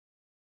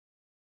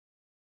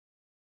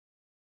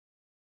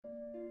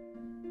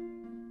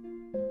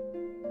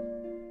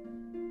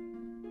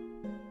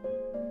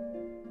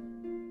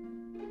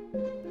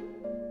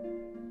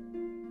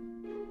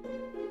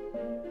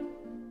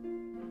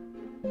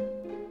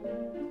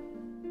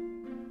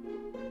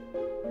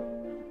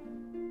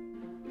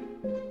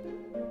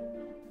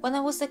When I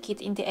was a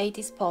kid in the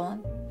 80s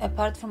Poland,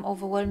 apart from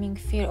overwhelming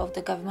fear of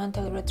the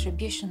governmental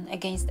retribution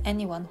against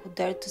anyone who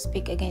dared to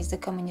speak against the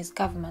communist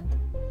government,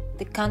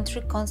 the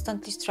country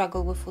constantly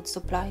struggled with food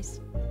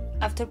supplies.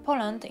 After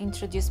Poland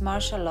introduced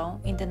martial law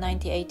in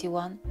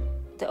 1981,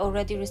 the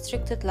already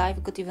restricted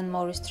life got even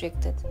more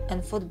restricted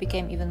and food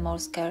became even more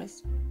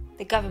scarce.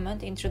 The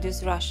government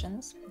introduced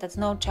rations that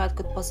no child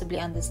could possibly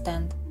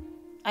understand.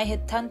 I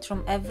had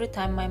tantrum every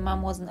time my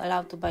mom wasn't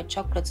allowed to buy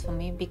chocolates for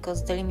me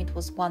because the limit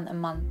was one a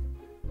month.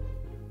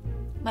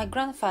 My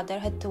grandfather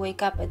had to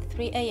wake up at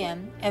 3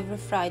 a.m. every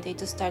Friday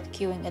to start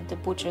queuing at the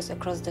butchers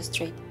across the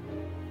street.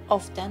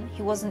 Often,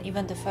 he wasn't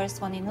even the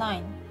first one in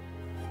line.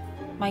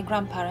 My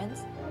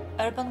grandparents'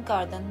 urban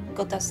garden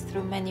got us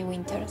through many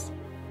winters.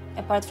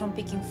 Apart from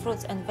picking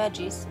fruits and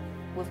veggies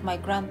with my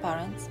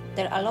grandparents,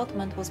 their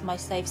allotment was my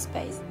safe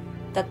space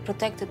that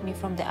protected me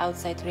from the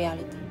outside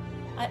reality.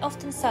 I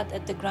often sat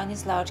at the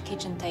granny's large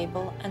kitchen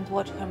table and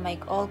watched her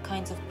make all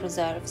kinds of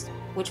preserves,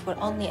 which were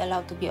only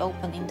allowed to be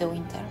open in the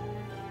winter.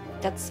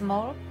 That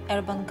small,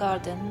 urban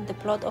garden, the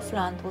plot of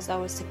land, was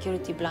our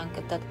security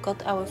blanket that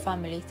got our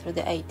family through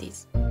the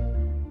 80s.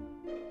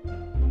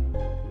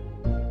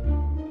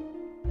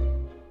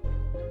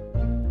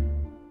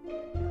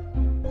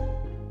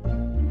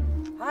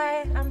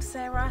 Hi, I'm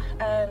Sarah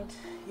and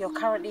you're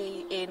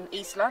currently in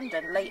East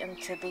London, Leighton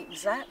to be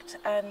exact,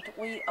 and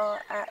we are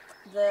at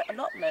the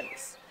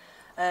allotments,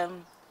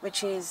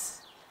 which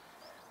is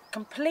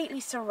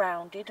completely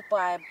surrounded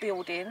by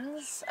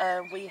buildings.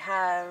 We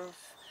have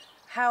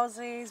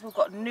houses, we've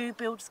got new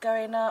builds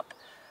going up,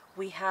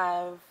 we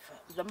have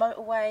the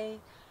motorway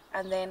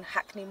and then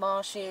Hackney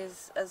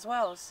Marshes as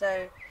well,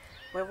 so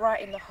we're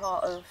right in the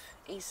heart of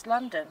East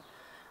London.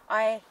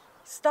 I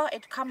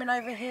started coming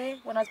over here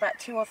when I was about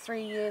 2 or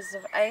 3 years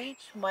of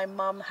age. My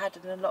mum had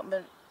an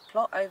allotment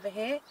plot over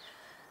here,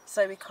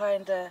 so we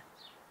kind of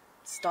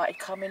started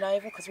coming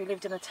over because we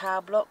lived in a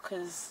tower block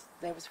because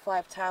there was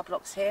 5 tower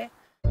blocks here.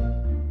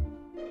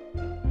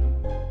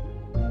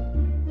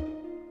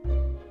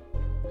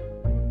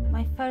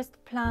 My first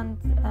plant,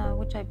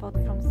 which I bought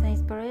from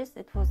Sainsbury's,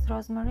 it was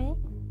rosemary.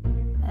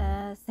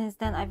 Since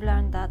then I've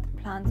learned that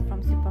plants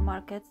from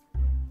supermarkets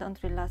don't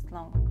really last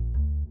long.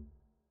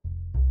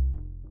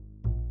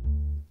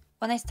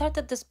 When I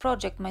started this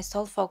project, my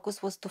sole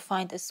focus was to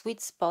find a sweet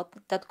spot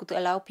that could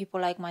allow people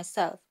like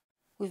myself,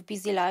 with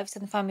busy lives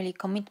and family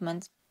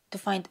commitments, to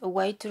find a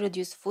way to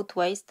reduce food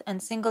waste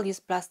and single-use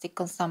plastic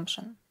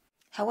consumption.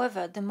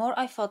 However, the more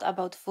I thought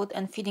about food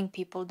and feeding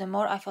people, the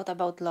more I thought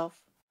about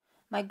love.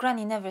 My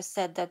granny never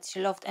said that she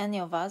loved any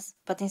of us,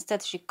 but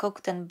instead she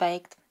cooked and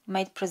baked,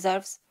 made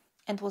preserves,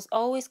 and was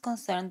always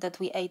concerned that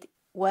we ate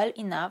well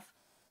enough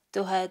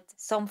to have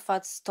some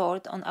fat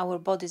stored on our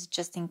bodies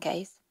just in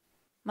case.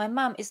 My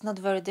mom is not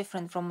very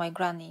different from my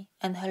granny,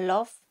 and her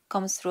love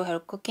comes through her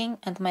cooking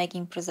and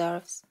making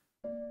preserves.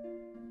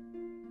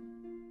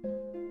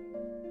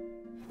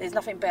 There's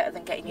nothing better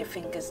than getting your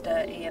fingers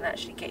dirty and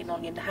actually getting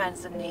on your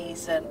hands and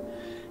knees and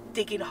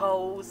digging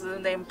holes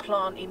and then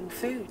planting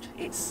food.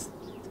 It's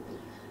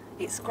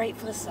great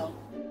for the soul.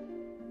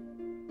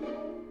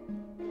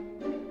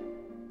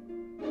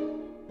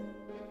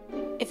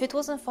 If it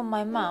wasn't for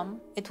my mom,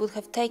 it would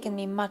have taken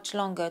me much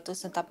longer to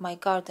set up my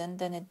garden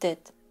than it did.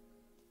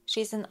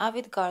 She's an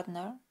avid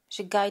gardener.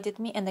 She guided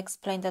me and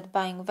explained that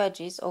buying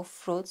veggies or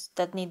fruits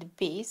that need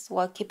bees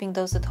while keeping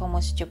those at home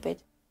was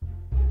stupid.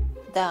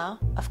 Duh,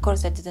 of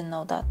course I didn't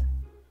know that.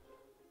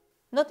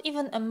 Not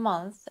even a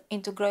month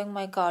into growing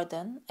my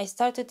garden, I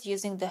started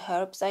using the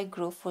herbs I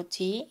grew for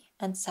tea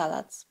and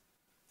salads.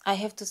 I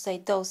have to say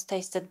those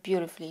tasted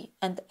beautifully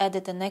and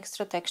added an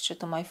extra texture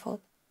to my food.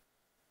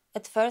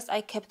 At first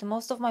I kept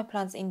most of my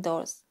plants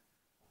indoors,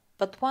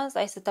 but once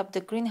I set up the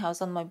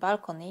greenhouse on my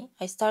balcony,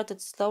 I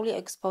started slowly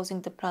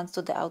exposing the plants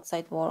to the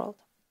outside world.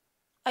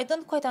 I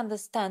don't quite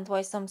understand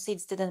why some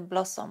seeds didn't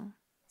blossom.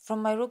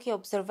 From my rookie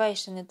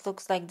observation, it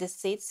looks like the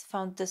seeds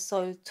found the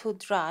soil too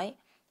dry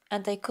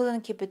and I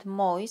couldn't keep it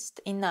moist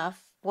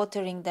enough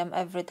watering them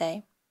every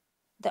day.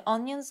 The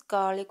onions,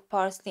 garlic,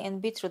 parsley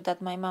and beetroot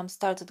that my mom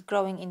started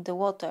growing in the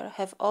water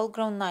have all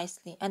grown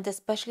nicely, and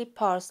especially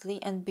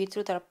parsley and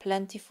beetroot are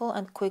plentiful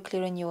and quickly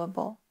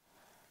renewable.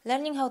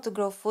 Learning how to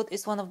grow food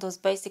is one of those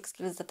basic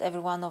skills that every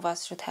one of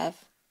us should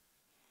have.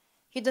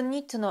 You don't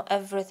need to know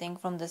everything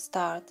from the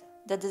start.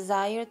 The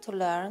desire to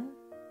learn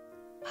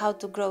how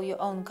to grow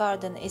your own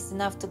garden is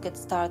enough to get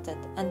started,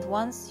 and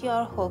once you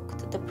are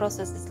hooked, the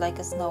process is like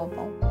a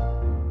snowball.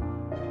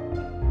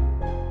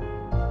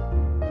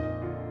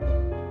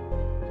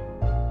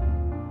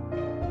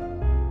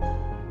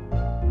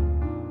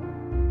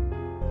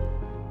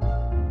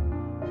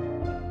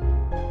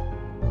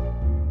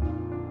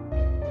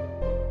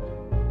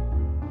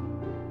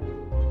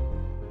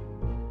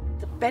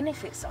 The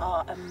benefits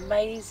are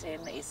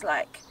amazing. It's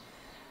like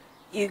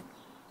You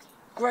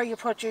grow your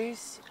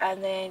produce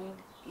and then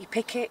you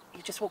pick it,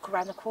 you just walk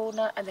around the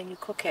corner and then you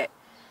cook it.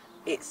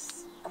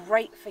 It's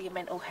great for your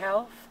mental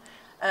health.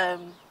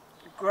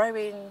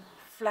 Growing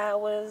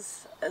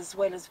flowers as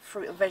well as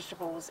fruit and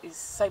vegetables is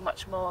so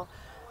much more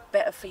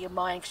better for your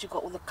mind because you've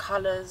got all the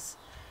colours.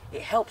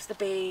 It helps the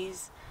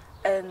bees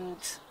and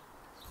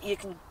you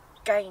can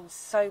gain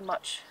so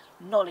much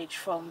knowledge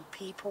from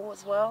people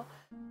as well.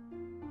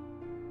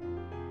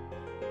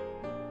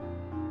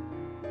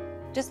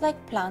 Just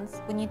like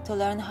plants, we need to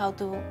learn how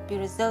to be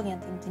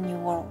resilient in the new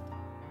world.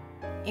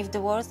 If the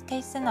worst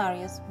case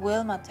scenarios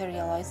will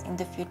materialize in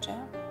the future,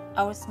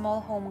 our small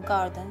home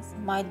gardens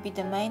might be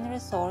the main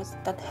resource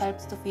that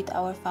helps to feed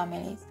our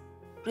families.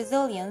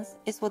 Resilience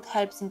is what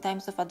helps in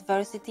times of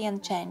adversity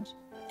and change,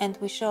 and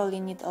we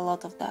surely need a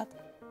lot of that.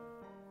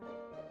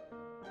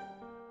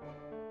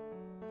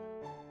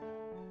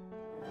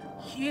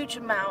 Huge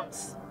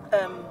amounts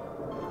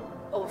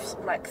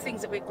of like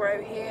things that we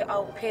grow here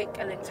I'll pick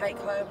and then take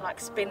home, like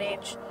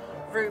spinach,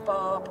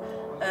 rhubarb,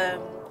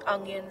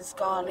 onions,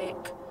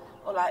 garlic,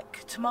 or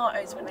like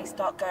tomatoes. When they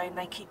start going,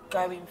 they keep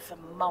going for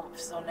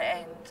months on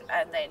end,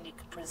 and then you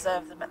can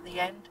preserve them at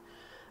the end.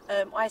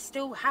 I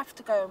still have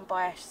to go and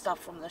buy stuff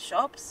from the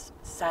shops,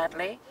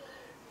 sadly,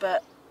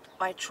 but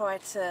I try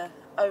to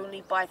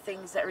only buy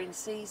things that are in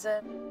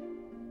season.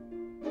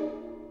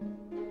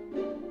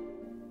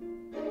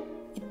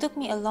 It took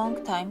me a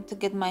long time to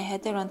get my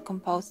head around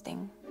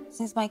composting.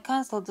 Since my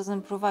council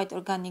doesn't provide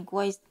organic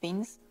waste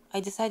bins,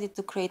 I decided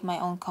to create my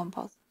own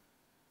compost.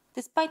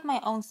 Despite my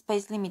own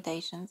space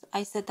limitations,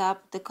 I set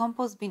up the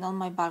compost bin on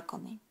my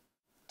balcony.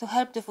 To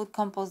help the food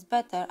compost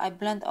better, I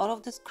blend all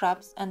of the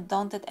scraps and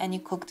don't add any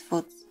cooked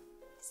foods.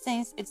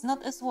 Since it's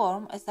not as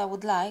warm as I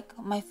would like,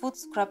 my food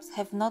scraps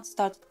have not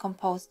started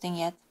composting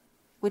yet,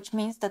 which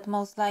means that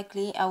most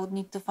likely I would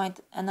need to find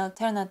an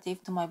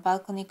alternative to my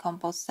balcony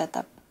compost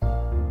setup.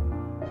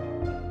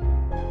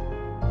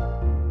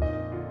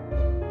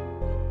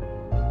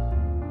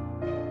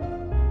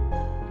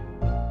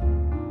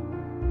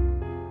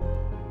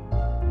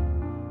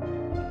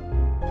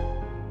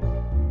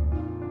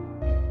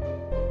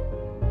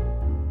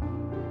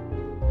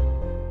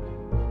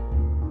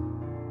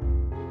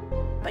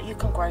 But you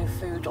can grow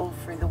food all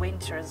through the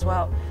winter as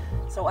well.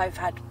 So I've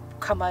had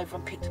come over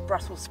and picked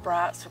Brussels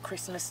sprouts for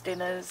Christmas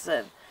dinners,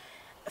 and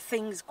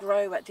things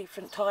grow at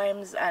different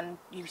times, and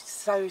you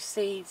sow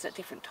seeds at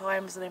different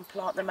times and then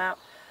plant them out,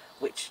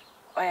 which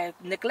I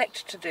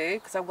neglect to do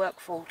because I work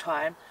full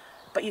time.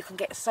 But you can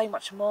get so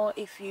much more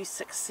if you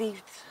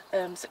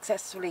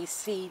successfully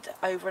seed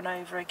over and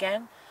over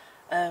again,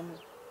 and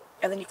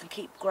then you can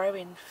keep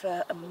growing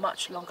for a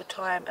much longer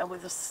time. And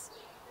with the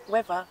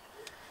weather,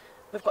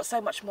 we've got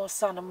so much more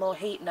sun and more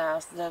heat now,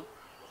 so the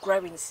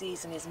growing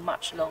season is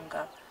much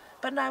longer.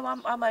 But no,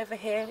 I'm over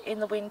here in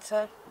the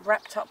winter,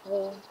 wrapped up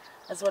warm,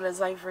 as well as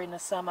over in the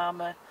summer.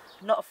 I'm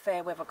not a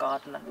fair weather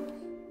gardener.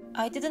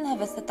 I didn't have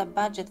a set up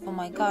budget for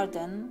my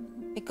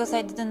garden because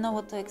I didn't know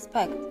what to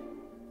expect.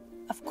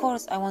 Of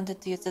course, I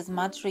wanted to use as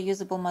much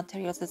reusable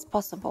materials as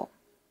possible.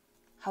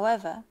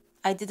 However,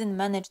 I didn't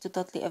manage to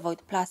totally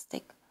avoid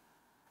plastic.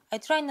 I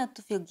try not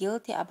to feel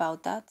guilty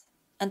about that,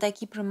 and I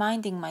keep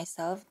reminding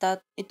myself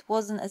that it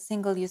wasn't a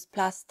single-use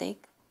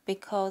plastic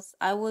because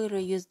I will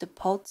reuse the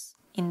pots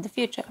in the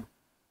future.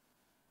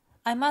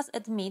 I must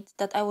admit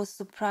that I was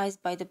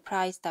surprised by the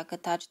price tag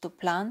attached to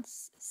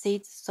plants,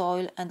 seeds,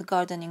 soil, and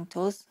gardening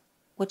tools,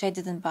 which I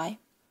didn't buy.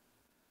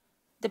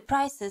 The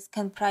prices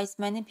can price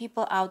many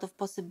people out of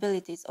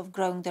possibilities of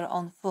growing their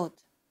own food.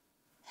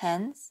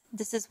 Hence,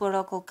 this is where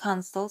local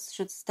councils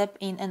should step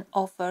in and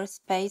offer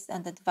space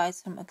and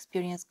advice from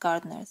experienced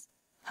gardeners,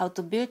 how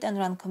to build and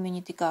run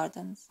community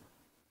gardens.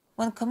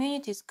 When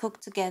communities cook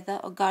together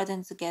or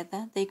garden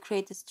together, they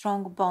create a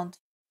strong bond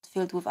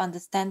filled with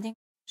understanding,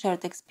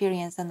 shared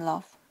experience and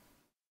love.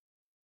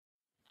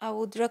 I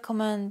would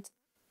recommend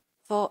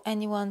for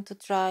anyone to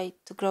try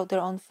to grow their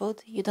own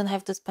food. You don't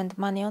have to spend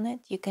money on it.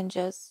 You can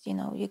just,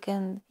 you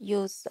can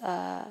use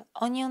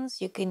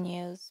onions, you can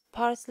use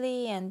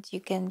parsley, and you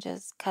can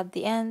just cut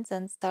the ends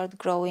and start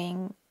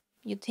growing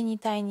your teeny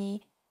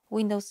tiny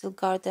windowsill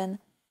garden.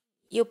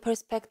 Your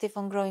perspective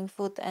on growing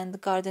food and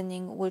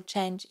gardening will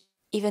change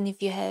even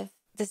if you have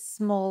this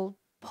small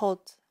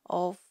pot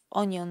of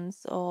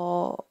onions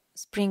or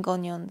spring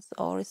onions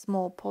or a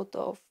small pot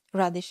of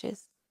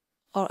radishes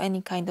or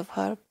any kind of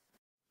herb.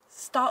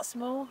 Start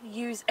small,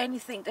 use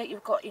anything that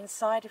you've got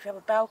inside. If you have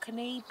a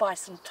balcony, buy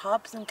some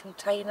tubs and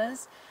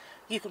containers.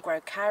 You can grow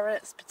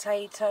carrots,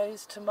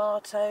 potatoes,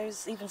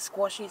 tomatoes, even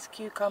squashes,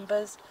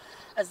 cucumbers.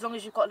 As long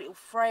as you've got a little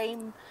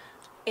frame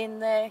in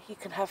there, you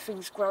can have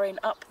things growing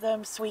up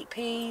them, sweet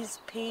peas,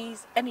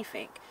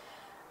 anything.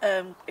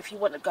 If you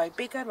want to go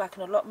bigger, like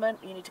an allotment,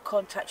 you need to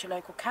contact your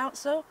local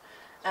council,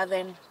 and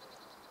then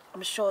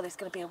I'm sure there's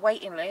going to be a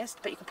waiting list,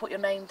 but you can put your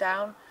name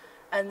down.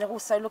 And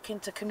also look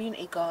into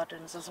community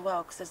gardens as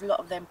well, because there's a lot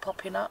of them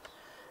popping up,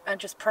 and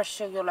just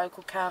pressure your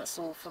local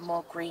council for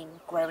more green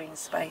growing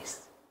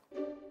space.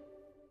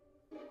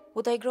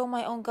 Would I grow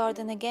my own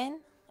garden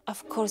again?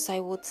 Of course I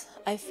would.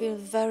 I feel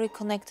very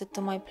connected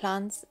to my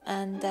plants,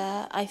 and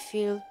I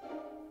feel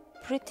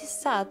pretty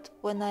sad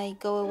when I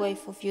go away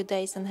for a few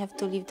days and have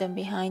to leave them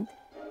behind.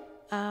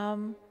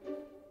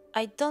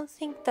 I don't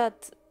think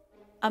that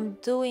I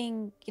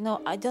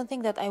don't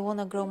think that I want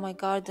to grow my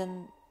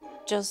garden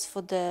just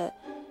for the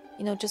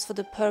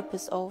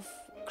purpose of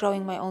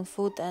growing my own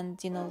food and,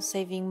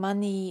 saving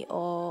money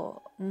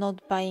or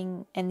not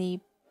buying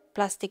any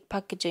plastic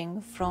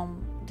packaging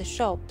from the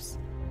shops,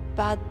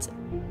 but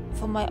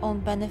for my own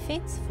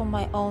benefits, for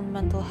my own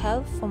mental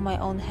health, for my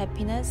own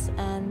happiness,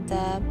 and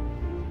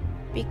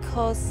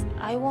because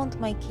I want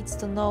my kids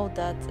to know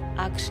that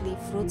actually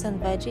fruits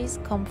and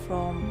veggies come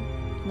from,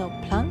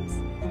 plants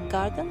and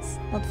gardens,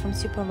 not from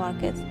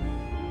supermarkets.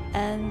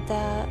 And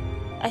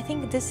I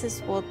think this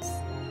is what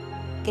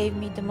gave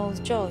me the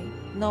most joy,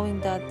 knowing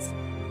that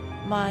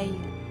my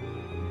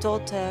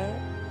daughter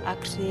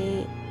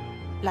actually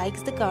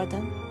likes the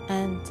garden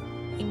and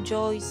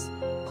enjoys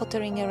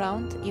pottering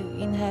around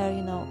in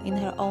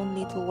her own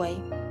little way.